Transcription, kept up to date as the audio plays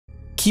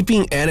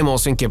keeping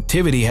animals in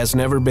captivity has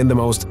never been the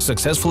most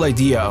successful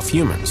idea of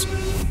humans.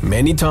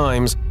 Many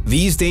times,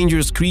 these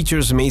dangerous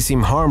creatures may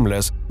seem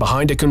harmless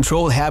behind a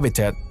controlled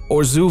habitat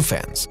or zoo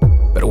fence,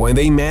 but when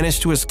they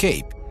manage to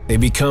escape, they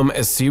become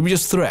a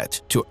serious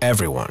threat to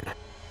everyone.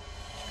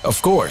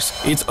 Of course,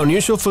 it's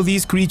unusual for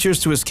these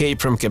creatures to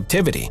escape from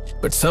captivity,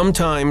 but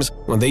sometimes,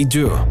 when they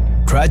do,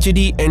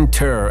 tragedy and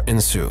terror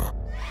ensue.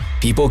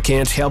 People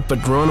can't help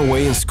but run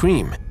away and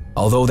scream,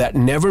 although that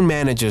never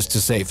manages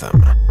to save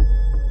them.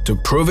 To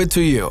prove it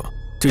to you,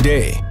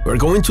 today we're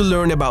going to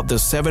learn about the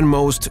 7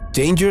 most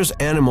dangerous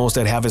animals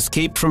that have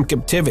escaped from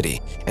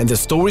captivity and the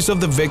stories of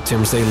the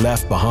victims they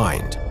left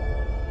behind.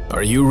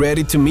 Are you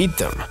ready to meet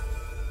them?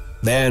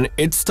 Then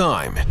it's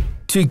time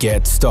to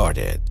get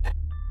started.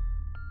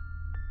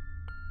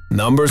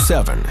 Number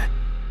 7.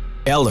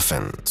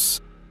 Elephants.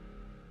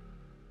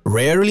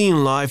 Rarely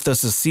in life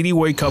does a city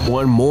wake up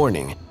one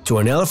morning to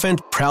an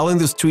elephant prowling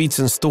the streets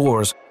and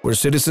stores where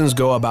citizens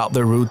go about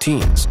their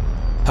routines.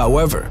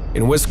 However,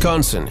 in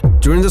Wisconsin,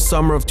 during the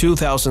summer of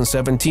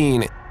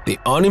 2017, the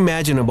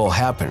unimaginable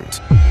happened.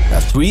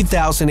 A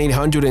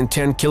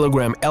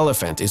 3,810-kilogram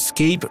elephant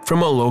escaped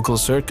from a local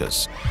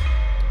circus.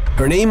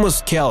 Her name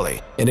was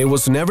Kelly, and it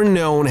was never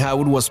known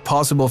how it was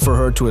possible for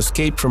her to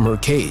escape from her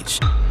cage.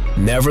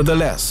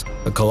 Nevertheless,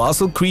 the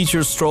colossal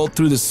creature strolled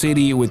through the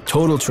city with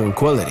total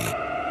tranquility,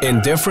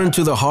 indifferent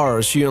to the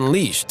horror she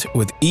unleashed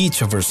with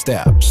each of her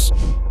steps.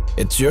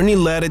 Its journey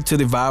led it to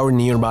devour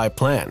nearby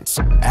plants,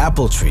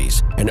 apple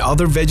trees, and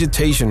other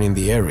vegetation in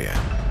the area.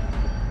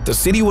 The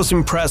city was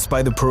impressed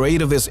by the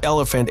parade of this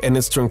elephant and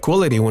its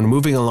tranquility when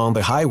moving along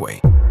the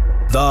highway.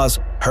 Thus,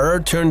 her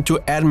turned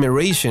to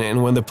admiration,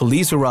 and when the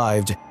police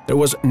arrived, there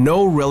was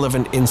no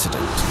relevant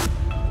incident.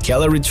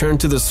 Kelly returned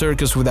to the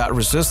circus without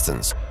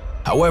resistance.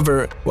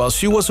 However, while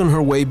she was on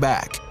her way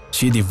back,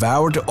 she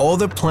devoured all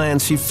the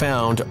plants she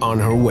found on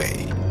her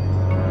way.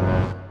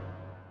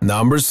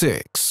 Number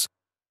 6.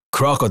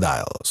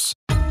 Crocodiles.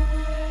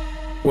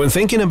 When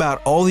thinking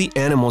about all the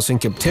animals in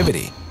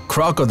captivity,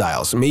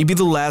 crocodiles may be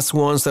the last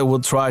ones that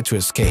will try to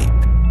escape.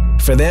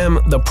 For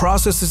them, the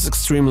process is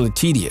extremely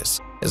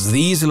tedious, as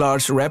these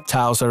large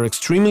reptiles are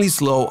extremely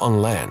slow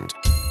on land.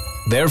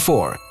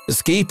 Therefore,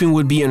 escaping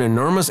would be an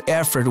enormous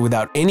effort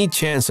without any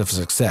chance of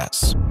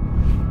success.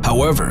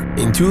 However,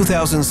 in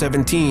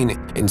 2017,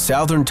 in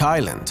southern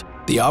Thailand,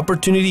 the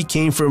opportunity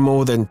came for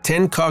more than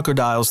 10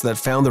 crocodiles that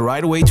found the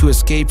right way to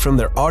escape from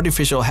their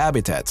artificial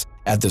habitats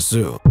at the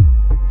zoo.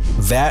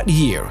 That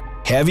year,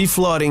 heavy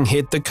flooding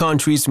hit the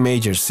country's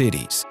major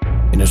cities.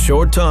 In a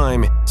short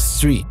time,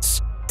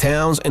 streets,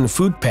 towns, and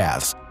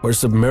footpaths were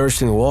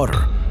submerged in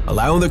water,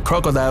 allowing the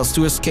crocodiles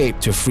to escape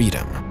to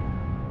freedom.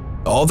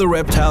 All the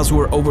reptiles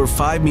were over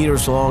 5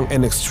 meters long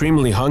and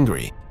extremely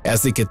hungry,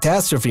 as the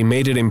catastrophe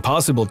made it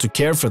impossible to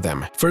care for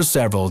them for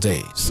several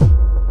days.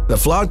 The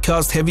flood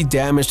caused heavy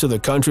damage to the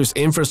country's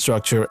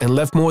infrastructure and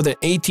left more than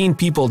 18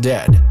 people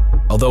dead,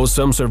 although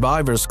some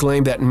survivors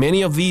claim that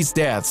many of these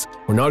deaths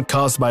were not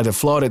caused by the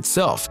flood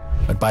itself,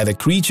 but by the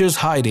creatures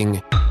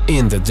hiding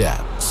in the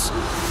depths.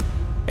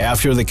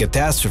 After the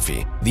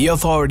catastrophe, the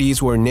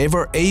authorities were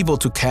never able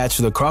to catch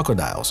the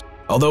crocodiles,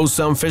 although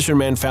some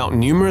fishermen found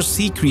numerous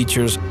sea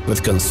creatures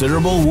with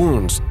considerable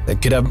wounds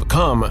that could have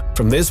come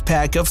from this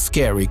pack of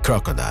scary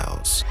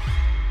crocodiles.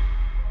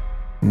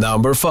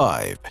 Number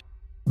 5.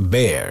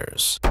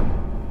 Bears.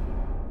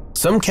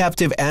 Some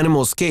captive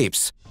animal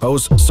escapes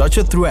pose such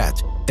a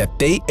threat that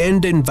they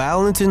end in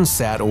violent and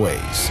sad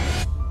ways.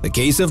 The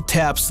case of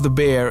Taps the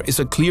bear is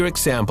a clear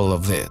example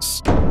of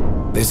this.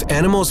 This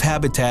animal's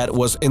habitat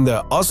was in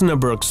the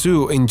Osnabrück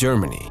Zoo in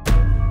Germany.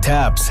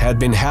 Taps had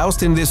been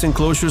housed in this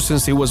enclosure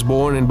since he was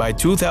born, and by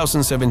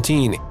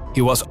 2017,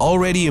 he was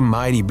already a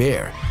mighty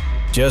bear,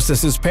 just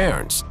as his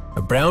parents,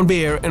 a brown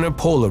bear and a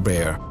polar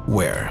bear,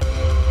 were.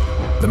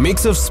 The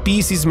mix of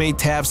species made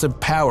Taps a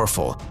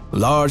powerful,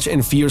 large,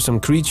 and fearsome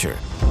creature.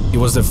 He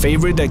was the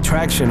favorite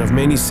attraction of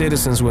many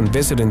citizens when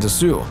visiting the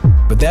zoo,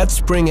 but that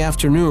spring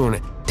afternoon,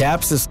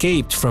 Taps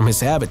escaped from his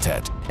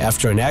habitat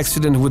after an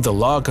accident with the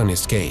lock on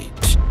his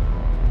cage.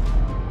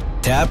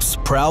 Taps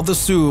prowled the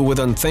zoo with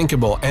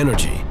unthinkable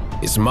energy.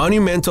 His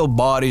monumental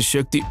body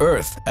shook the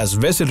earth as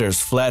visitors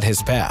fled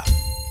his path.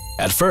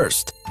 At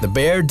first, the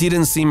bear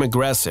didn't seem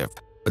aggressive,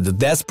 but the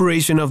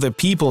desperation of the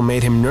people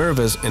made him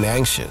nervous and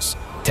anxious.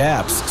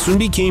 Taps soon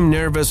became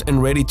nervous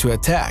and ready to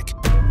attack,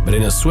 but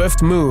in a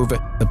swift move,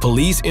 the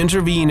police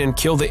intervened and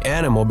killed the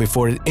animal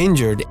before it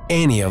injured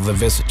any of the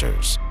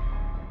visitors.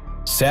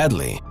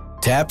 Sadly,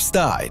 Taps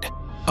died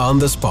on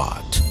the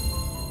spot.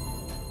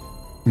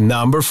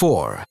 Number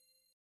 4.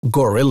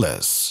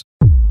 Gorillas.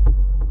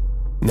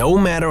 No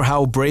matter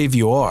how brave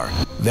you are,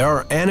 there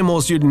are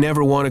animals you'd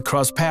never want to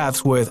cross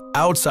paths with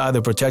outside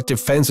the protective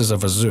fences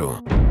of a zoo.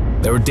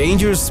 They're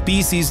dangerous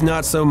species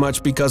not so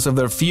much because of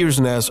their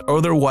fierceness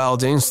or their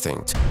wild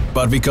instinct,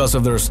 but because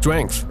of their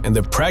strength and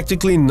the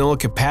practically null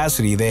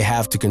capacity they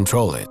have to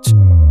control it.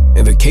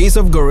 In the case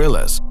of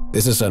gorillas,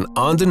 this is an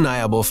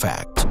undeniable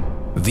fact.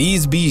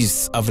 These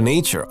beasts of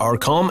nature are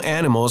calm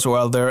animals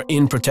while they're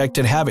in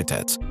protected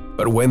habitats,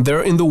 but when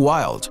they're in the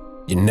wild,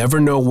 you never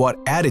know what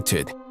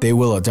attitude they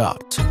will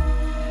adopt.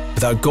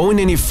 Without going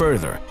any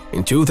further,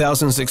 in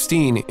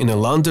 2016, in a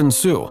London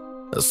zoo,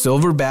 a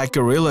silverback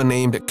gorilla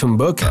named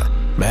Kumbuka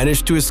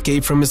managed to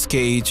escape from his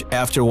cage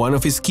after one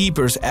of his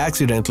keepers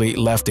accidentally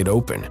left it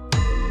open.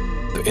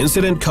 The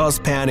incident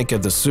caused panic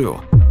at the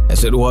zoo,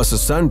 as it was a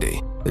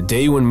Sunday, the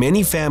day when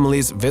many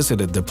families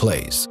visited the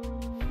place.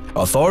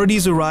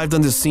 Authorities arrived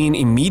on the scene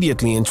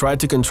immediately and tried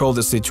to control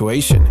the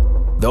situation.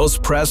 Those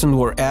present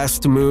were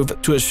asked to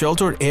move to a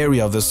sheltered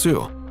area of the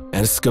zoo,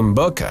 and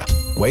Kumbuka,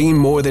 weighing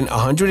more than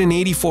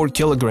 184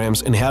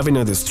 kilograms and having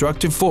a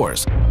destructive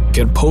force,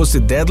 could pose a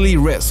deadly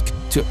risk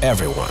to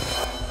everyone.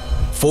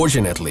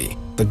 Fortunately,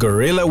 the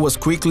gorilla was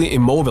quickly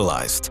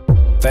immobilized,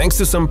 thanks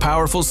to some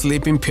powerful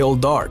sleeping pill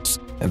darts,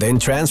 and then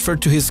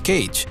transferred to his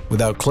cage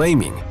without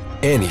claiming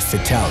any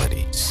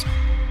fatalities.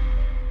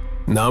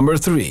 Number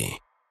 3.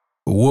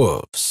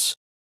 Wolves.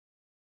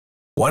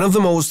 One of the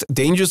most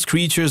dangerous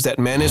creatures that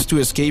managed to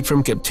escape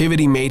from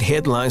captivity made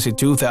headlines in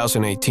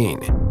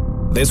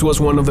 2018. This was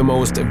one of the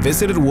most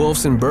visited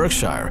wolves in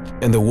Berkshire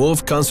and the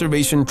Wolf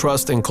Conservation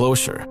Trust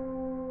enclosure.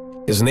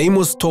 His name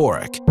was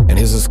Torak, and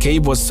his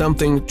escape was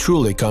something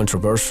truly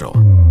controversial.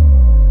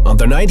 On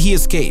the night he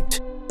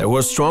escaped, there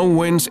were strong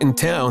winds in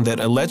town that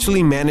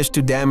allegedly managed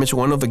to damage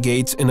one of the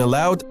gates and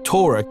allowed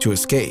Torak to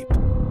escape.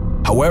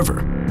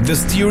 However,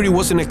 this theory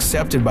wasn't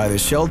accepted by the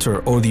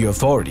shelter or the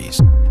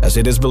authorities, as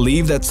it is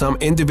believed that some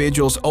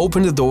individuals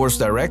opened the doors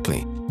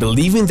directly,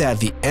 believing that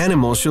the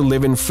animal should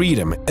live in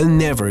freedom and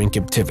never in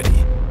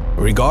captivity.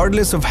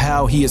 Regardless of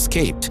how he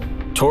escaped,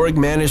 Torak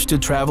managed to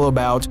travel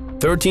about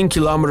 13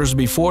 kilometers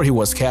before he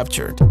was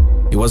captured.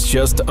 He was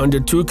just under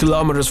 2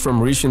 kilometers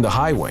from reaching the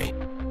highway.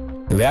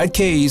 In that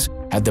case,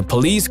 had the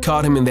police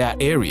caught him in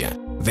that area,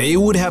 they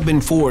would have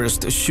been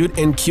forced to shoot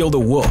and kill the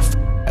wolf,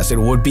 as it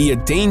would be a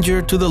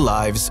danger to the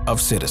lives of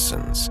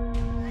citizens.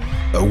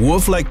 A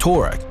wolf like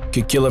Torak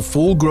could kill a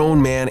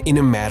full-grown man in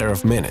a matter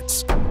of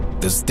minutes.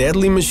 This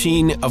deadly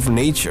machine of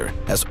nature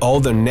has all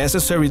the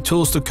necessary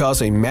tools to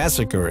cause a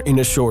massacre in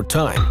a short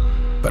time,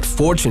 but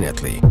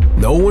fortunately,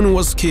 no one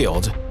was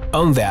killed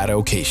on that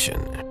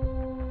occasion.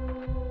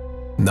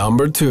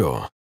 Number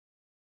 2.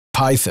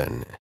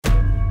 Python.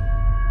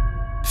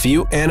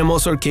 Few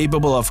animals are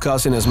capable of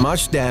causing as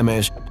much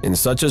damage in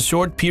such a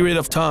short period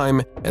of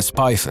time as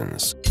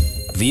pythons.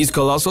 These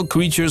colossal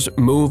creatures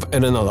move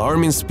at an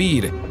alarming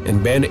speed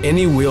and bend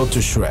any will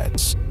to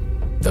shreds.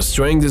 The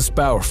strength is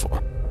powerful,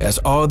 as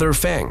are their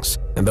fangs,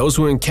 and those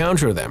who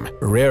encounter them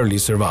rarely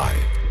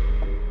survive.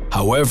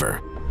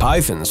 However,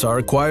 pythons are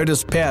acquired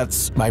as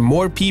pets by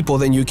more people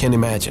than you can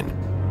imagine.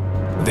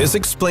 This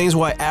explains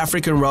why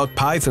African rock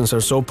pythons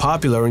are so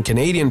popular in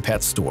Canadian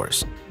pet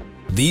stores.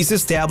 These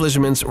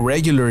establishments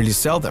regularly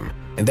sell them,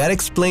 and that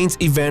explains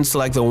events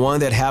like the one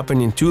that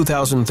happened in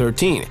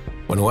 2013,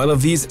 when one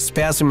of these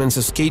specimens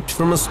escaped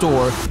from a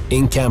store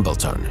in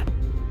Campbellton.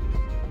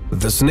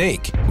 The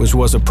snake, which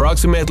was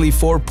approximately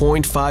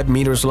 4.5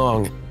 meters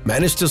long,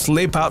 managed to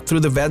slip out through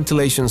the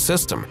ventilation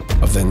system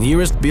of the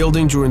nearest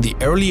building during the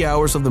early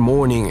hours of the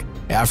morning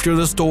after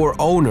the store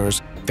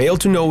owners failed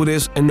to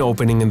notice an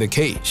opening in the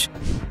cage.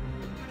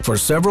 For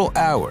several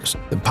hours,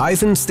 the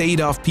python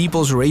stayed off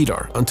people's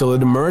radar until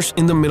it emerged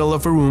in the middle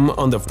of a room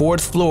on the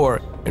 4th floor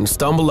and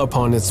stumbled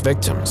upon its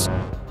victims.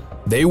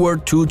 They were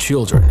 2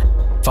 children,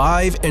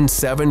 5 and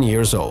 7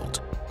 years old,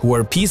 who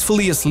were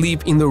peacefully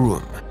asleep in the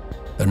room.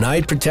 The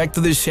night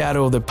protected the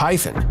shadow of the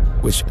python,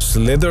 which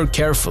slithered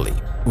carefully,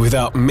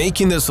 without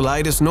making the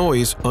slightest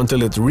noise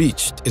until it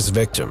reached its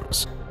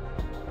victims.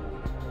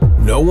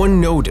 No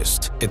one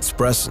noticed its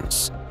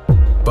presence,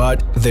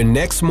 but the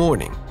next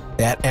morning,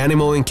 that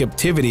animal in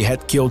captivity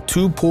had killed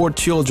 2 poor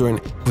children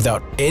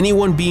without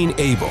anyone being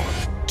able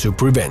to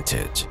prevent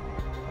it.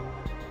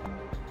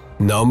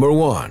 Number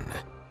 1.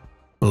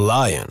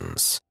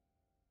 Lions.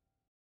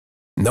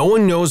 No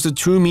one knows the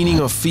true meaning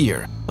of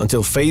fear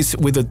until faced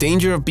with the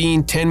danger of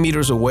being 10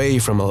 meters away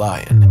from a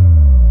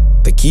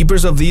lion. The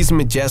keepers of these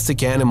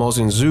majestic animals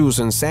in zoos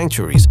and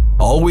sanctuaries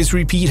always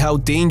repeat how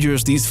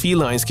dangerous these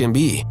felines can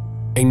be,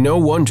 and no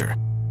wonder.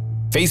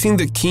 Facing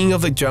the king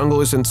of the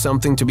jungle isn't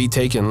something to be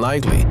taken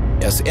lightly,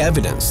 as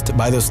evidenced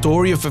by the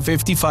story of a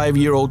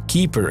 55-year-old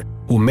keeper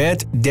who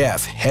met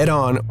death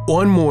head-on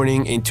one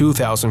morning in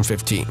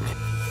 2015.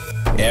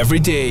 Every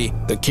day,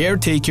 the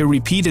caretaker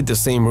repeated the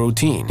same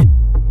routine.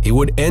 He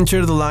would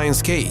enter the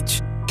lion's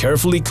cage,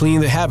 carefully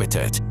clean the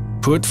habitat,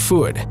 put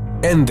food,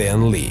 and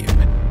then leave.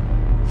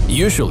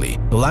 Usually,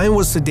 the lion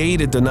was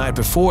sedated the night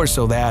before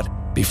so that,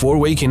 before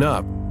waking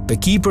up, the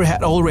keeper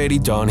had already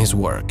done his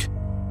work.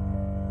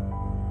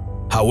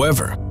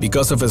 However,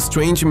 because of a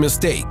strange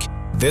mistake,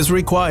 this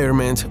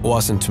requirement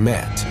wasn't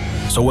met.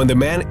 So when the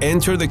man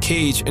entered the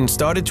cage and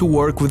started to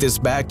work with his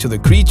back to the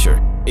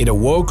creature, it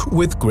awoke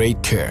with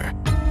great care.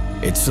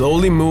 It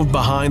slowly moved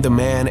behind the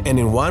man, and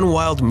in one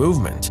wild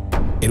movement,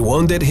 it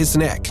wounded his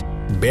neck,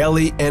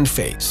 belly, and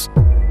face.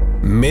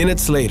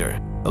 Minutes later,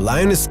 the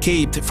lion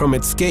escaped from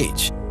its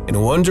cage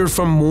and wandered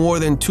for more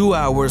than 2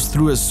 hours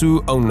through a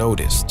zoo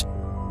unnoticed.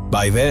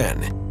 By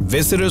then,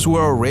 visitors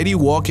were already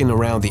walking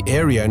around the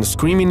area and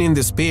screaming in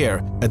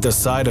despair at the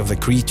sight of the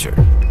creature.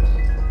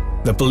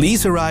 The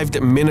police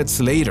arrived minutes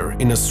later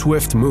in a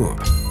swift move.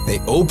 They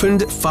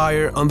opened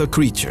fire on the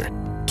creature,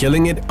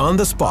 killing it on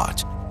the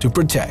spot to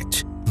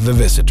protect the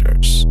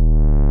visitors.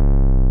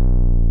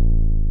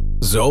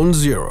 Zone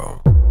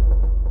 0.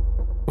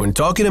 When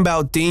talking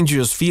about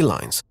dangerous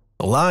felines,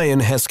 a lion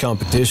has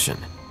competition.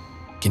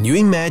 Can you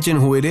imagine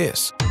who it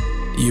is?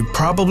 You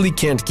probably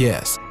can't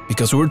guess,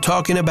 because we're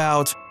talking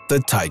about the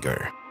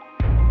tiger.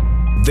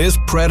 This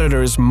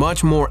predator is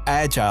much more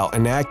agile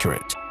and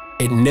accurate.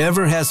 It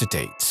never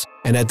hesitates,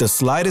 and at the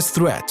slightest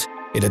threat,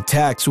 it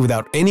attacks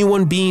without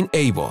anyone being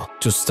able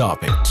to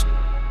stop it.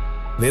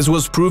 This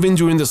was proven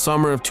during the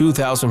summer of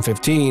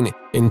 2015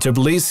 in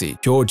Tbilisi,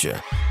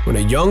 Georgia, when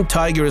a young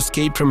tiger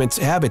escaped from its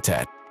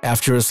habitat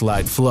after a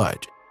slight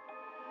flood.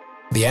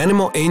 The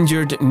animal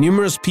injured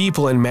numerous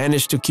people and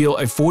managed to kill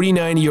a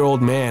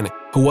 49-year-old man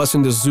who was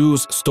in the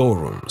zoo's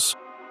storerooms.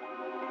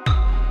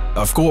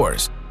 Of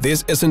course,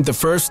 this isn't the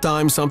first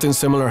time something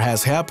similar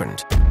has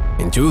happened.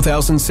 In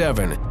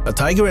 2007, a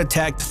tiger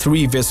attacked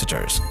 3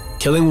 visitors,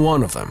 killing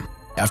one of them,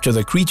 after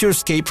the creature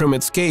escaped from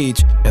its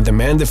cage and the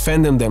man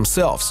defended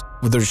themselves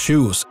with their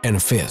shoes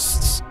and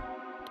fists.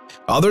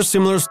 Other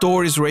similar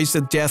stories raise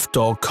the death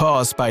toll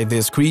caused by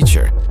this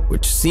creature,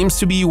 which seems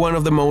to be one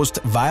of the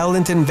most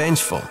violent and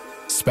vengeful,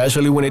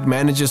 especially when it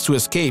manages to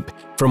escape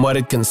from what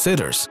it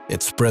considers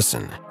its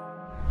prison.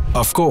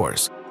 Of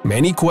course,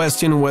 many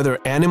question whether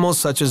animals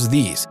such as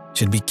these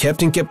should be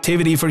kept in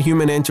captivity for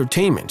human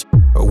entertainment,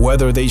 or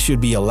whether they should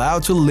be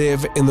allowed to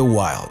live in the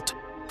wild,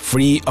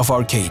 free of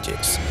our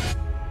cages.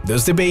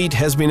 This debate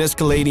has been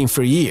escalating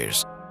for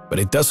years, but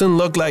it doesn't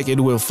look like it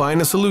will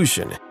find a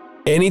solution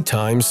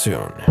anytime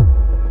soon.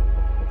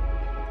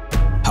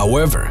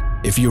 However,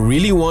 if you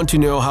really want to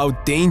know how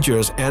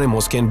dangerous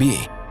animals can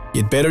be,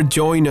 you'd better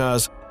join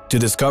us to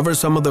discover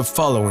some of the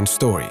following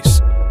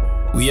stories.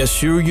 We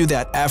assure you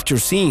that after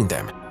seeing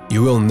them,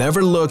 you will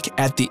never look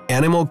at the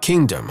animal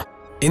kingdom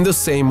in the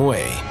same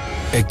way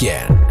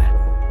again.